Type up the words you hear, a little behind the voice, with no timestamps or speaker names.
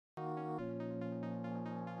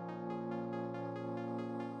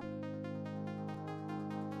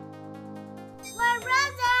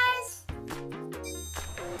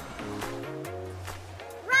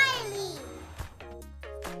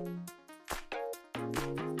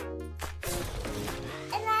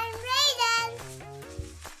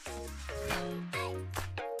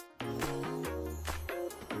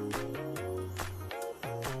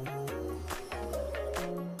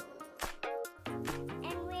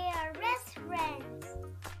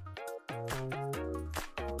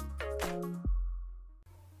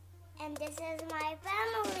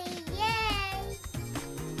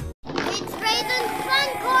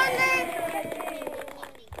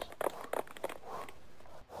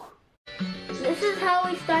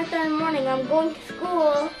start in the morning. I'm going to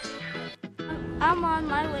school. I'm on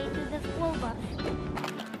my way to the school bus.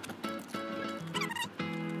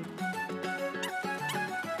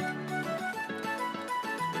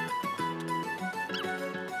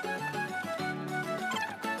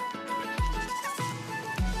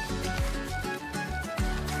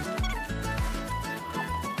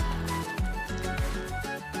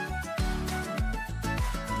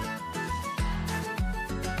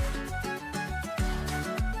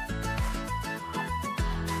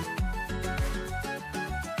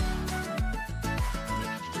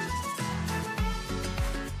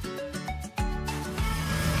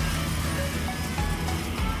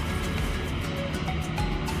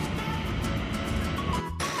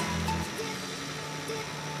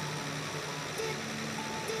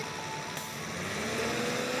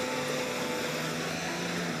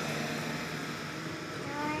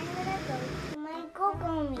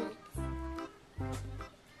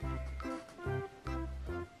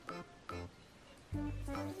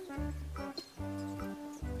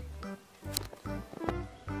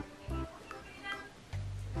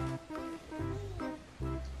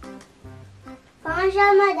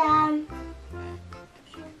 Bonjour, madame.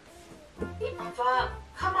 On va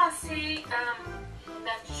commencer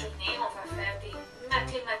notre journée. On va faire des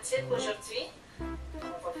mathématiques aujourd'hui.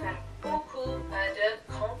 On va faire beaucoup de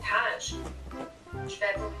comptage. Je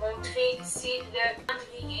vais vous montrer ici le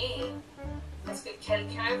calendrier. Est-ce que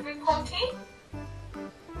quelqu'un veut compter?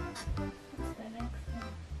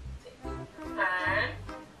 1,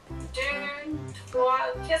 2, 3.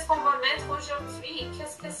 Qu'est-ce qu'on va mettre aujourd'hui?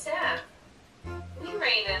 Qu'est-ce que c'est? Oui,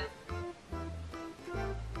 Raeden.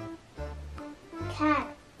 Cat.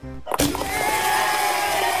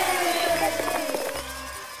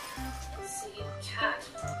 C'est une cat.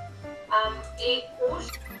 Et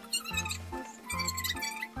aujourd'hui,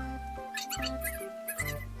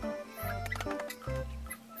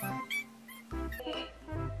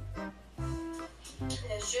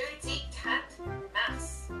 le jeudi 4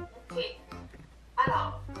 mars. Ok.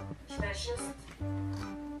 Alors, je vais juste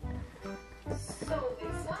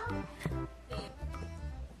sauver ça. Et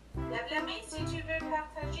lève la main si tu veux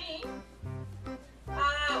partager.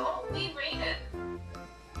 Oh oui, Raeden.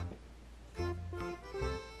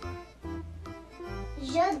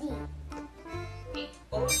 Jeudi. Oui,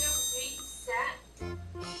 aujourd'hui c'est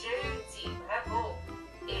jeudi. Bravo.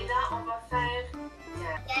 Et là, on va faire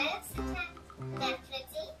Hier, c'était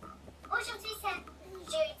mercredi. Aujourd'hui, c'est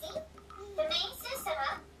jeudi. Demain, ce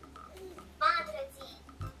sera vendredi.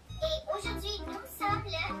 Et aujourd'hui, nous sommes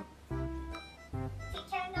le... C'est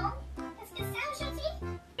quel nom? Est-ce que c'est aujourd'hui?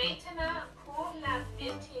 maintenant pour la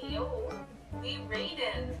météo. Oui,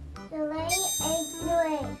 Raeden. Soleil et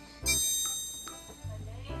nuée.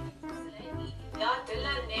 Il y a de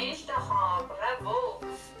la neige dehors. Bravo.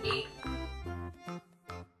 Et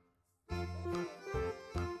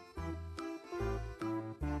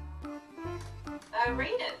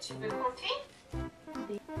Raeden, tu veux compter?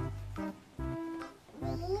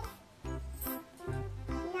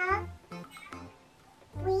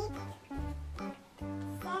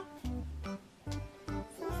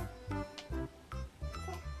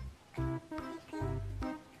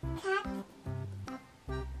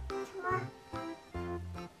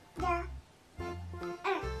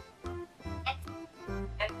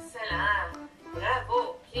 Excellent. Bravo.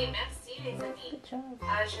 Ok, merci les amis.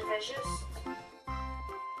 Je vais juste...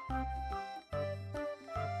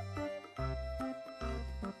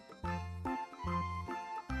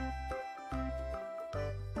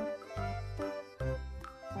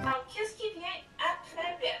 Alors, qu'est-ce qui vient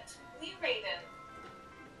après 8? Oui, Raeden.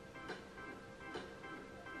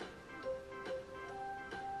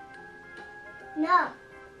 Non.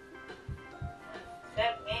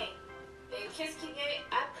 Très bien. Et qu'est-ce qui vient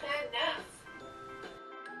après 9?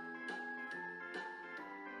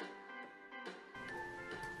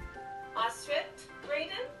 Ensuite,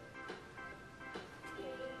 Raeden?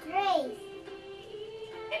 13.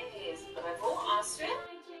 13. Bravo. Ensuite?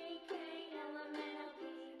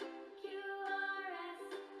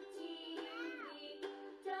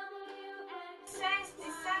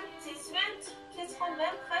 Qu'est-ce qu'on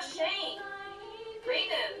met prochain?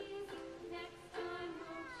 Raeden.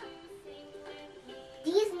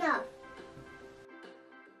 19.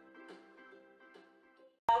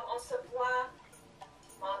 Alors, on se voit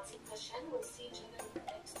mardi prochain aussi,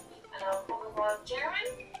 next week. Alors, au revoir,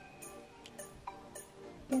 Jaren.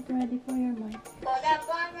 Get ready for your mic. Au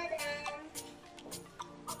revoir, madame.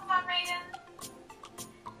 Au revoir, Raeden.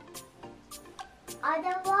 Au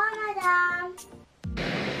revoir, madame.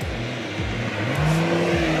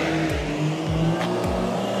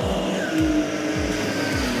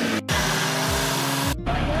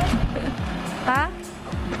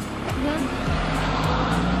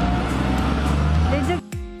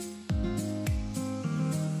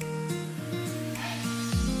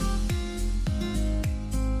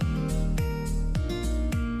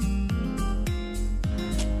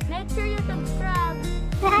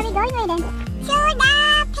 Where are we going, Raeden? To the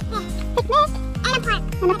picnic. Picnic? And a park.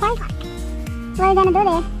 And a park? What are we gonna do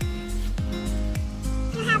there?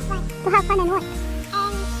 To have fun. To have fun and what?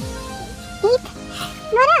 And eat.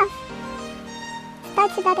 What else?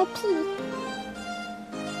 Starts with letter P.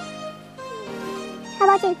 How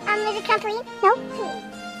about you? With a trampoline? No?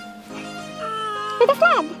 With a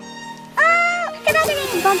sled. Oh! Tobogganing!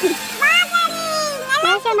 Tobogganing!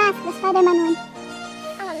 Where's your mask? The Spider-Man one.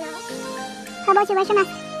 Oh no. How about you? Where's your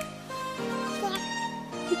mask?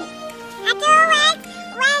 Here. Okay. I do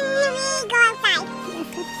it when we go outside. Yes,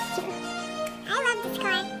 that's true. I love this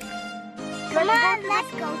car. Come on,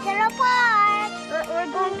 let's go to the park.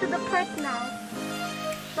 We're going to the park now.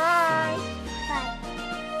 Bye. Bye.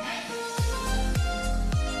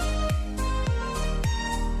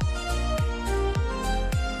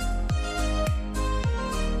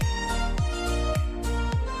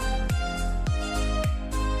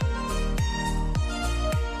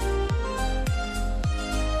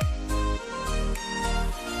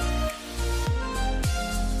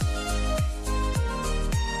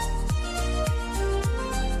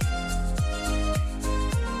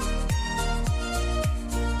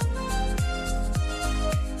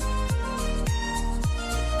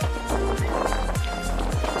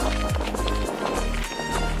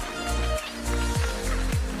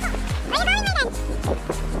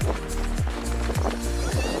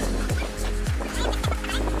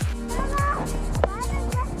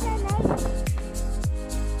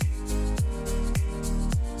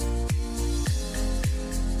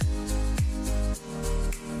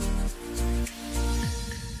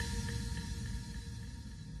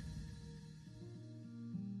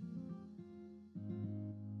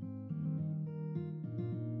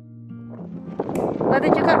 What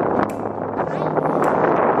did you got?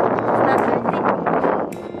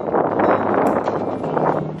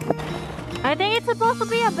 I think it's supposed to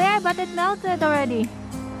be a bear, but it melted already.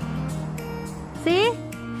 See?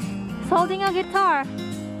 It's holding a guitar.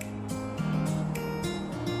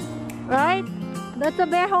 Right? That's a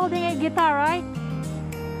bear holding a guitar, right?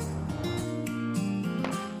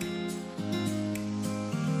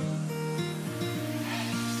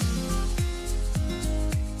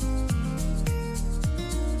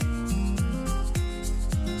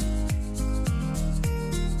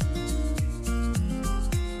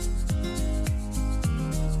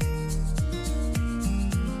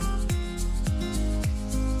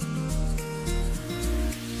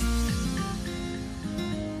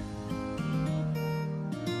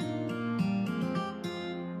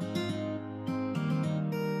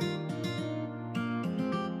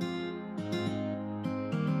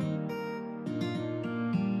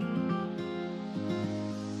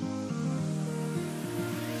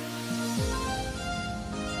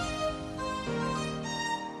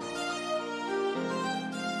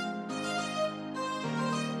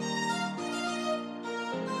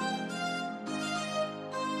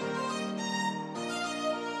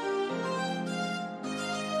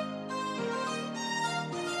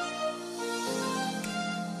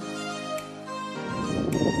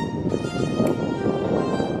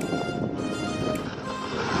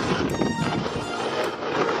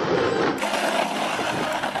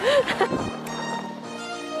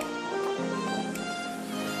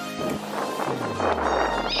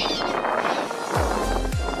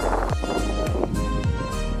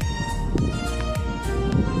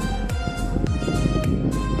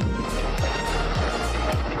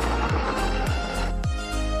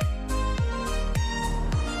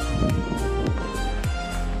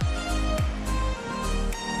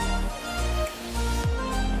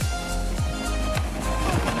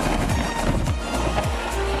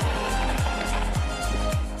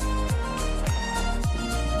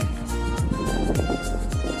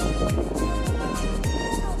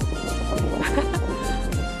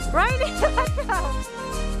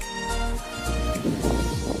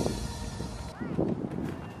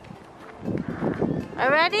 Are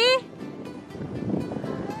you ready?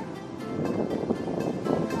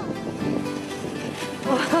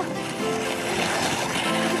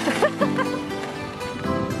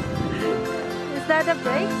 Is that a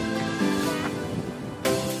break?